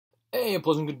Hey, a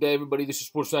pleasant good day, everybody. This is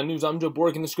Sportsline News. I'm Joe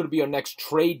Bork, and this is going to be our next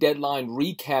trade deadline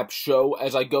recap show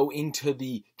as I go into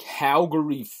the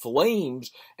Calgary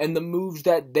Flames and the moves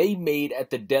that they made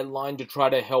at the deadline to try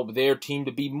to help their team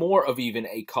to be more of even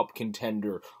a cup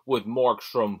contender with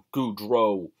Markstrom,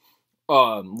 Gaudreau,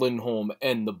 Lindholm,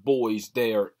 and the boys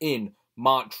there in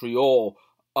Montreal.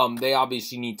 They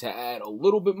obviously need to add a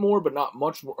little bit more, but not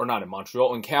much more. Or not in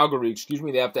Montreal, in Calgary, excuse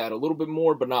me. They have to add a little bit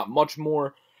more, but not much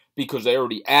more, because they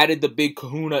already added the big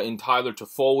kahuna in Tyler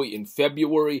Toffoli in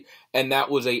February, and that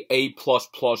was a A++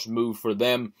 move for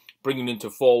them, bringing in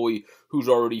Toffoli, who's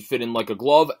already fitting like a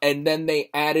glove. And then they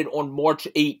added on March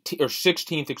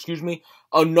 16th,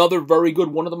 another very good,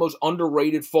 one of the most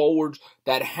underrated forwards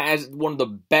that has one of the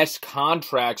best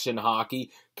contracts in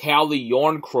hockey,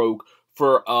 Jarnkrok,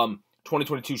 for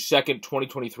 2022 second,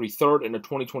 2023 third, and a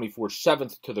 2024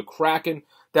 seventh to the Kraken.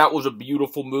 That was a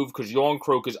beautiful move because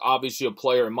Jarnkrok is obviously a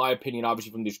player, in my opinion,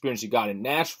 obviously from the experience he got in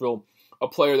Nashville, a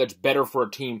player that's better for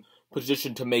a team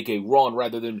positioned to make a run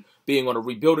rather than being on a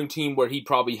rebuilding team where he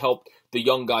probably helped the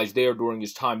young guys there during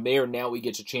his time there. Now he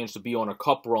gets a chance to be on a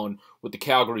cup run with the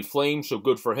Calgary Flames, so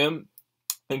good for him.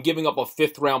 And giving up a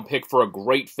fifth-round pick for a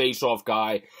great face-off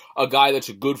guy, a guy that's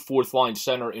a good fourth-line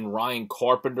center in Ryan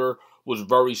Carpenter, was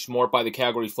very smart by the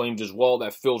Calgary Flames as well.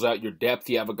 That fills out your depth.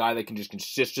 You have a guy that can just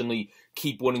consistently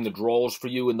keep winning the draws for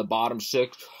you in the bottom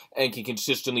six and can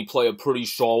consistently play a pretty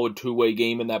solid two-way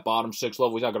game in that bottom six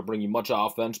level. He's not going to bring you much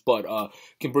offense, but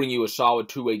can bring you a solid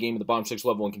two-way game in the bottom six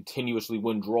level and continuously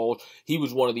win draws. He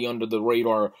was one of the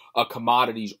under-the-radar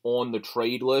commodities on the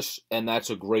trade list, and that's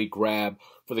a great grab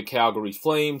for the Calgary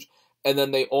Flames. And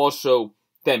then they also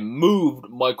then moved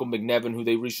Michael McNevin, who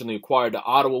they recently acquired, to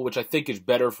Ottawa, which I think is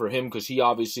better for him because he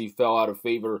obviously fell out of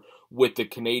favor with the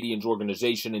Canadiens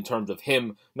organization in terms of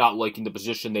him not liking the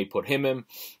position they put him in.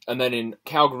 And then in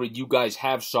Calgary, you guys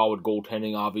have solid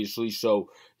goaltending, obviously, so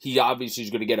he obviously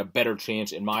is going to get a better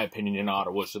chance, in my opinion, in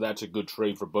Ottawa. So that's a good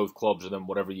trade for both clubs, and then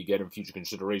whatever you get in future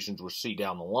considerations we'll see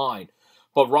down the line.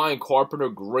 But Ryan Carpenter,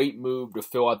 great move to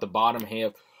fill out the bottom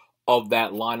half of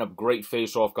that lineup. Great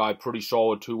face-off guy, pretty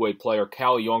solid two-way player.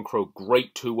 Jarnkrok,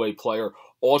 great two-way player.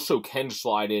 Also can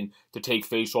slide in to take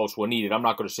face-offs when needed. I'm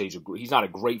not going to say he's not a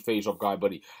great face-off guy,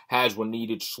 but he has, when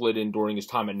needed, slid in during his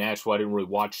time at Nashville. I didn't really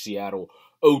watch Seattle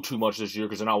too much this year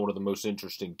because they're not one of the most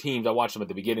interesting teams. I watched them at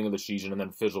the beginning of the season and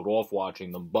then fizzled off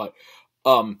watching them. But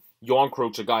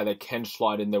Jarnkrok's a guy that can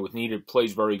slide in there with needed,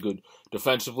 plays very good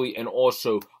defensively, and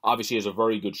also obviously has a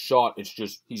very good shot. It's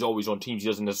just he's always on teams he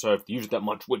doesn't necessarily have to use it that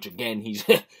much, which again he's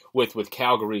with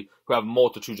Calgary, who have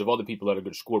multitudes of other people that are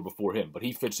going to score before him. But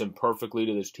he fits in perfectly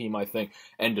to this team, I think,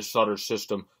 and to Sutter's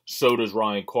system. So does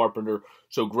Ryan Carpenter.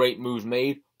 So great moves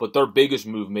made, but their biggest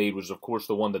move made was, of course,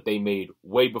 the one that they made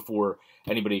way before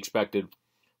anybody expected,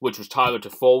 which was Tyler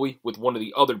Toffoli, with one of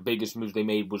the other biggest moves they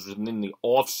made was in the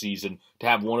offseason to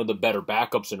have one of the better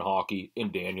backups in hockey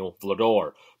in Daniel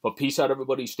Vladar. But peace out,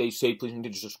 everybody. Stay safe. Please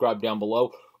continue to subscribe down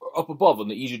below or up above on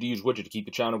the easy-to-use widget to keep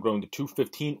the channel growing to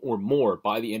 215 or more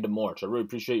by the end of March. I really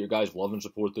appreciate your guys' love and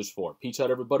support this far. Peace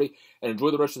out, everybody, and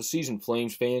enjoy the rest of the season,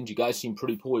 Flames fans. You guys seem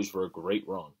pretty poised for a great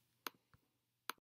run.